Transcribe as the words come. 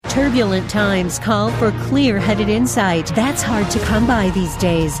Turbulent times call for clear-headed insight. That's hard to come by these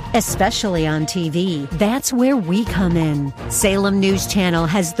days, especially on TV. That's where we come in. Salem News Channel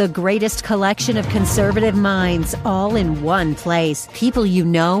has the greatest collection of conservative minds all in one place. People you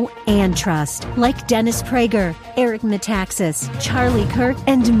know and trust, like Dennis Prager, Eric Metaxas, Charlie Kirk,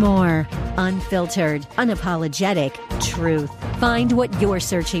 and more. Unfiltered, unapologetic truth. Find what you're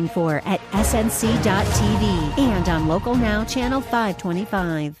searching for at snc.tv and on Local Now, Channel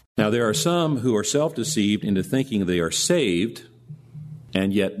 525. Now, there are some who are self-deceived into thinking they are saved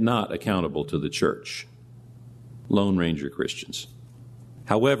and yet not accountable to the church. Lone Ranger Christians.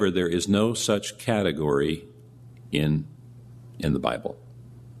 However, there is no such category in the Bible,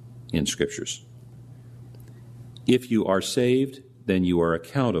 in Scriptures. If you are saved, then you are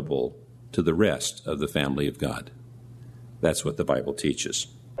accountable to the rest of the family of God. That's what the Bible teaches.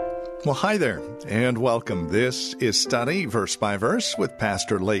 Well, hi there, and welcome. This is Study Verse by Verse with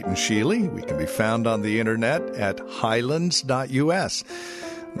Pastor Leighton Sheely. We can be found on the internet at highlands.us.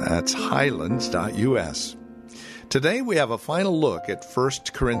 That's highlands.us. Today we have a final look at 1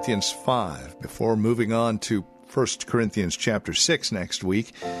 Corinthians 5 before moving on to 1 Corinthians chapter 6 next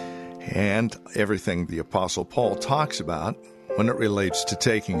week and everything the Apostle Paul talks about when it relates to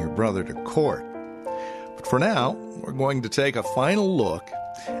taking your brother to court. But for now, we're going to take a final look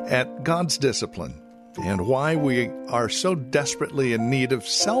at God's discipline and why we are so desperately in need of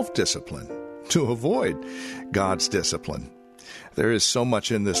self-discipline to avoid God's discipline. There is so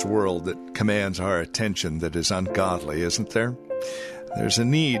much in this world that commands our attention that is ungodly, isn't there? There's a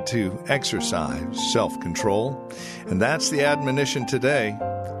need to exercise self-control, and that's the admonition today.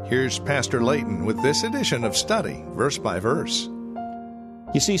 Here's Pastor Leighton with this edition of Study Verse by Verse.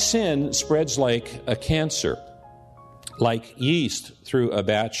 You see, sin spreads like a cancer, like yeast through a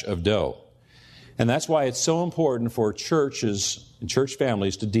batch of dough. And that's why it's so important for churches and church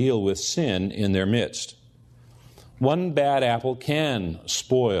families to deal with sin in their midst. One bad apple can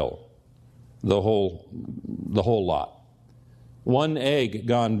spoil the whole lot. One egg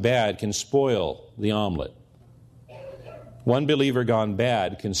gone bad can spoil the omelet. One believer gone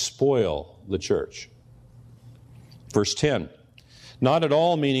bad can spoil the church. Verse 10. Not at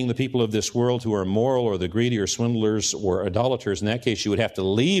all meaning the people of this world who are immoral or the greedy or swindlers or idolaters. In that case, you would have to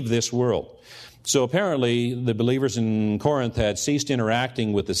leave this world. So apparently, the believers in Corinth had ceased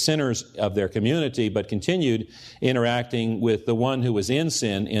interacting with the sinners of their community, but continued interacting with the one who was in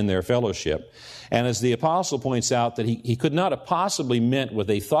sin in their fellowship. And as the apostle points out, that he could not have possibly meant what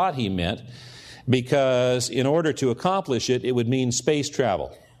they thought he meant, because in order to accomplish it, it would mean space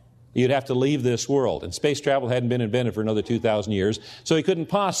travel. You'd have to leave this world. And space travel hadn't been invented for another 2,000 years, so he couldn't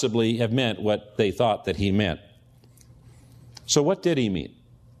possibly have meant what they thought that he meant. So what did he mean?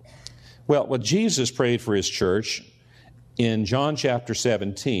 Well, what Jesus prayed for his church in John chapter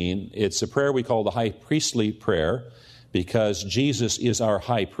 17, it's a prayer we call the high priestly prayer, because Jesus is our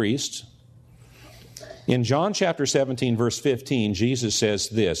high priest. In John chapter 17, verse 15, Jesus says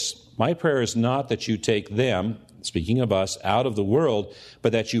this, "My prayer is not that you take them," speaking of us, "out of the world,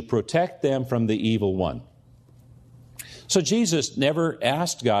 but that you protect them from the evil one." So Jesus never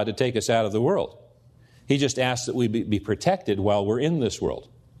asked God to take us out of the world. He just asked that we be protected while we're in this world.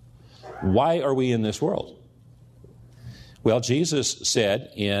 Why are we in this world? Well, Jesus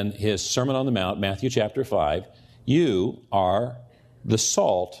said in his Sermon on the Mount, Matthew chapter 5, "You are the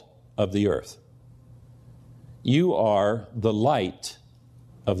salt of the earth. You are the light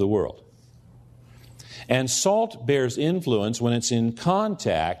of the world." And salt bears influence when it's in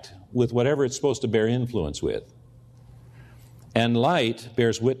contact with whatever it's supposed to bear influence with. And light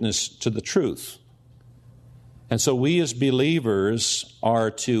bears witness to the truth. And so we as believers are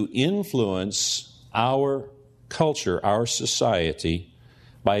to influence our culture, our society,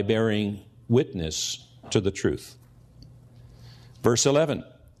 by bearing witness to the truth. Verse 11.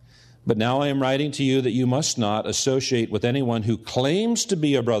 "But now I am writing to you that you must not associate with anyone who claims to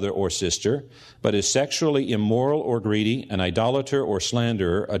be a brother or sister, but is sexually immoral or greedy, an idolater or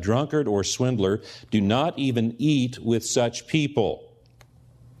slanderer, a drunkard or swindler. Do not even eat with such people."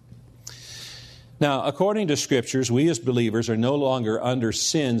 Now, according to Scriptures, we as believers are no longer under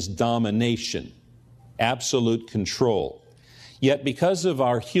sin's domination, absolute control. Yet because of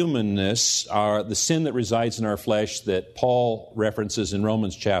our humanness, the sin that resides in our flesh that Paul references in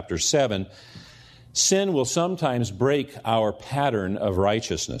Romans chapter 7, sin will sometimes break our pattern of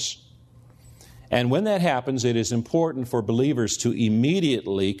righteousness. And when that happens, it is important for believers to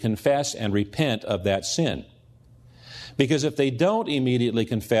immediately confess and repent of that sin. Because if they don't immediately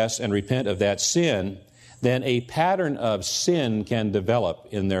confess and repent of that sin, then a pattern of sin can develop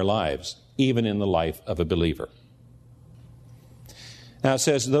in their lives, even in the life of a believer. Now it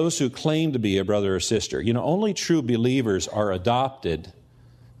says those who claim to be a brother or sister. You know, only true believers are adopted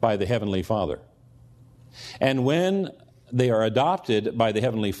by the Heavenly Father. And when they are adopted by the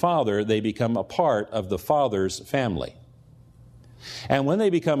Heavenly Father, they become a part of the Father's family. And when they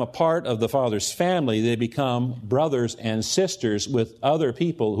become a part of the Father's family, they become brothers and sisters with other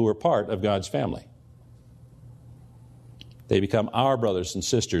people who are part of God's family. They become our brothers and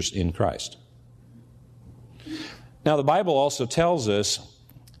sisters in Christ. Now, the Bible also tells us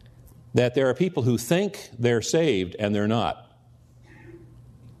that there are people who think they're saved and they're not.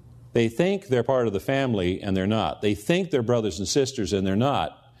 They think they're part of the family and they're not. They think they're brothers and sisters and they're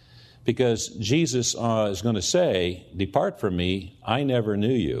not, because Jesus is going to say, "Depart from me, I never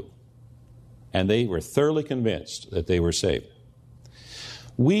knew you." And they were thoroughly convinced that they were saved.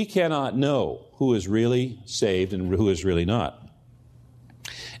 We cannot know who is really saved and who is really not.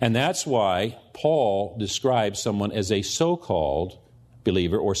 And that's why Paul describes someone as a so-called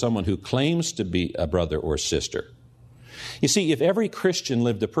believer, or someone who claims to be a brother or sister. You see, if every Christian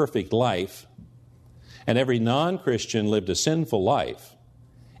lived a perfect life and every non-Christian lived a sinful life,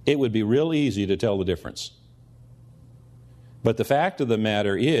 it would be real easy to tell the difference. But the fact of the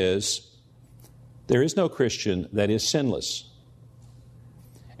matter is, there is no Christian that is sinless.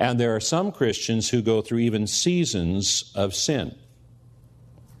 And there are some Christians who go through even seasons of sin.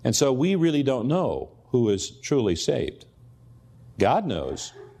 And so we really don't know who is truly saved. God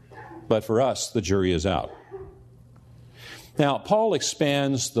knows, but for us, the jury is out. Now, Paul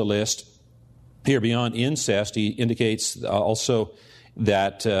expands the list here beyond incest. He indicates also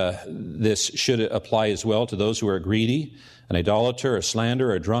that this should apply as well to those who are greedy, an idolater, a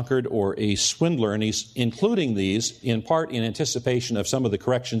slanderer, a drunkard, or a swindler. And he's including these in part in anticipation of some of the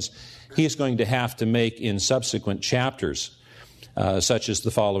corrections he's going to have to make in subsequent chapters, such as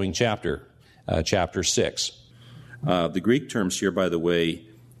the following chapter, chapter 6. The Greek terms here, by the way,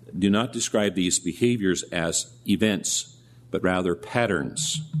 do not describe these behaviors as events, but rather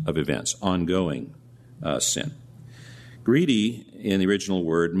patterns of events, ongoing sin. Greedy, in the original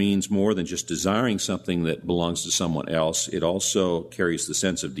word, means more than just desiring something that belongs to someone else. It also carries the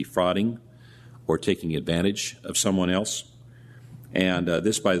sense of defrauding or taking advantage of someone else. And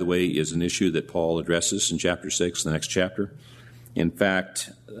this, by the way, is an issue that Paul addresses in chapter 6, the next chapter. In fact,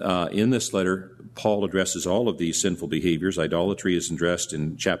 in this letter, Paul addresses all of these sinful behaviors. Idolatry is addressed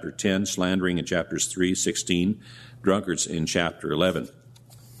in chapter 10, slandering in chapters 3, 16, drunkards in chapter 11.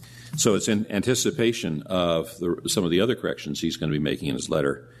 So it's in anticipation of some of the other corrections he's going to be making in his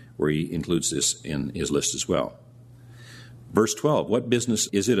letter, where he includes this in his list as well. Verse 12, what business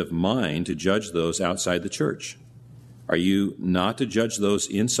is it of mine to judge those outside the church? Are you not to judge those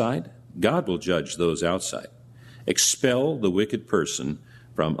inside? God will judge those outside. Expel the wicked person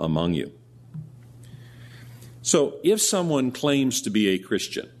from among you. So if someone claims to be a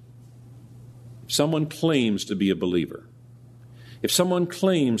Christian, if someone claims to be a believer, if someone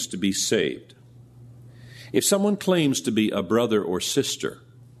claims to be saved, if someone claims to be a brother or sister,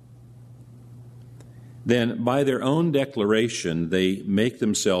 then by their own declaration, they make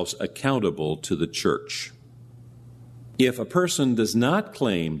themselves accountable to the church. If a person does not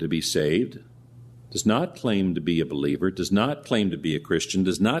claim to be saved, does not claim to be a believer, does not claim to be a Christian,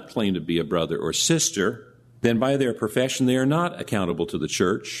 does not claim to be a brother or sister, then by their profession they are not accountable to the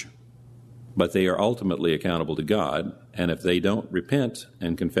church, but they are ultimately accountable to God, and if they don't repent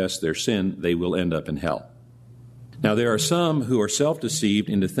and confess their sin, they will end up in hell. Now, there are some who are self-deceived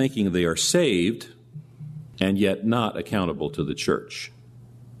into thinking they are saved and yet not accountable to the church.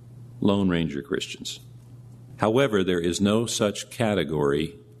 Lone Ranger Christians. However, there is no such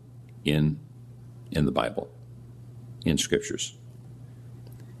category in the Bible, in Scriptures.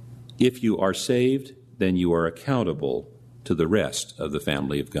 If you are saved, then you are accountable to the rest of the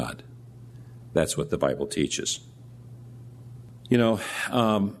family of God. That's what the Bible teaches. You know,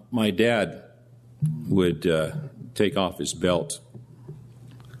 my dad would take off his belt,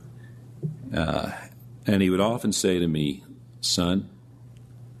 and he would often say to me, "Son,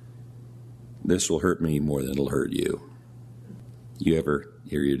 this will hurt me more than it'll hurt you." You ever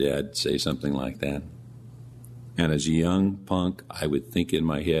hear your dad say something like that? And as a young punk, I would think in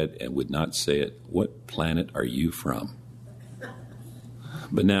my head and would not say it, "What planet are you from?"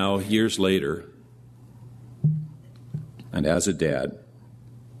 But now, years later, and as a dad,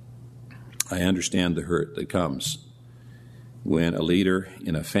 I understand the hurt that comes when a leader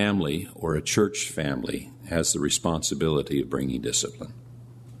in a family or a church family has the responsibility of bringing discipline.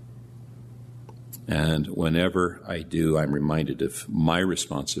 And whenever I do, I'm reminded of my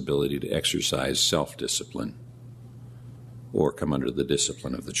responsibility to exercise self-discipline or come under the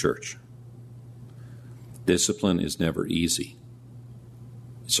discipline of the church. Discipline is never easy.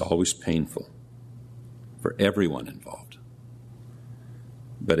 It's always painful for everyone involved.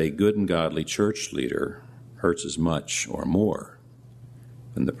 But a good and godly church leader hurts as much or more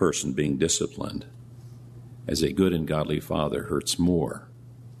than the person being disciplined, as a good and godly father hurts more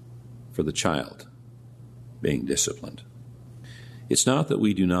for the child being disciplined. It's not that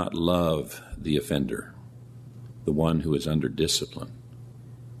we do not love the offender, the one who is under discipline.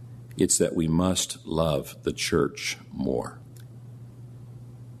 It's that we must love the church more.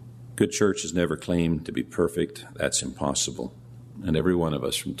 Good church has never claimed to be perfect. That's impossible. And every one of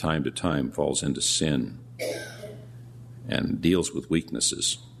us from time to time falls into sin and deals with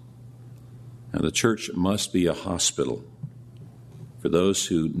weaknesses. And the church must be a hospital for those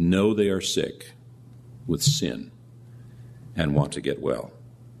who know they are sick with sin and want to get well.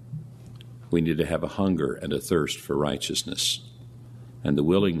 We need to have a hunger and a thirst for righteousness and the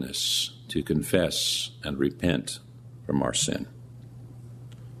willingness to confess and repent from our sin.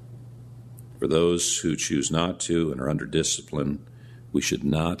 For those who choose not to and are under discipline, we should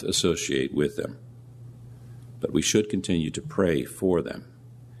not associate with them, but we should continue to pray for them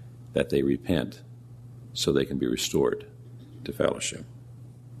that they repent so they can be restored to fellowship.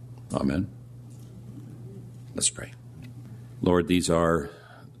 Amen. Let's pray. Lord, these are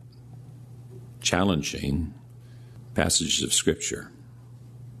challenging passages of Scripture,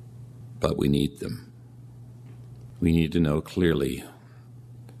 but we need them. We need to know clearly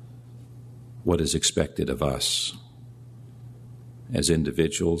what is expected of us as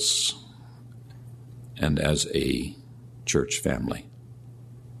individuals and as a church family.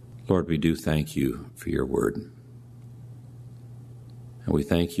 Lord, we do thank you for your word. And we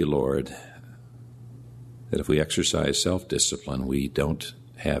thank you, Lord, that if we exercise self-discipline, we don't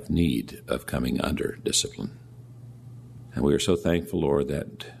have need of coming under discipline. And we are so thankful, Lord,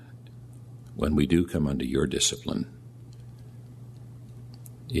 that when we do come under your discipline,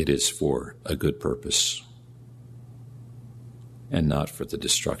 it is for a good purpose and not for the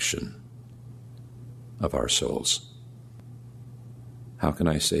destruction of our souls. How can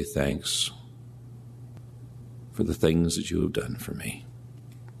I say thanks for the things that you have done for me?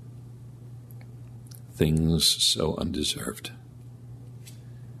 Things so undeserved.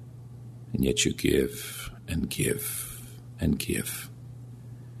 And yet you give and give and give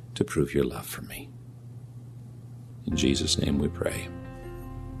to prove your love for me. In Jesus' name we pray.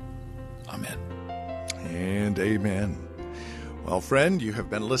 Amen. And amen. Well, friend, you have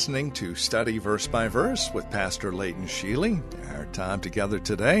been listening to Study Verse by Verse with Pastor Leighton Sheely. Our time together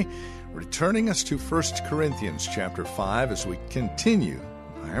today, returning us to 1 Corinthians chapter 5 as we continue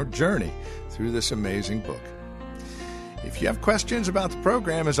our journey through this amazing book. If you have questions about the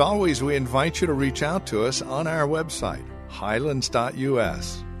program, as always, we invite you to reach out to us on our website,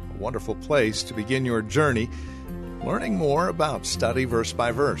 highlands.us, a wonderful place to begin your journey learning more about Study Verse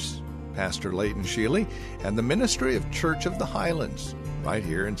by Verse. Pastor Leighton Sheely and the Ministry of Church of the Highlands, right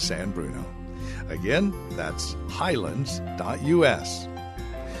here in San Bruno. Again, that's highlands.us.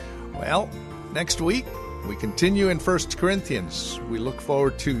 Well, next week, we continue in 1 Corinthians. We look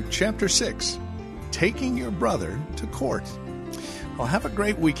forward to chapter 6, Taking Your Brother to Court. Well, have a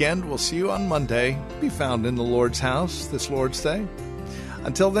great weekend. We'll see you on Monday. Be found in the Lord's house this Lord's Day.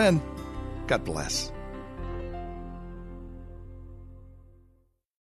 Until then, God bless.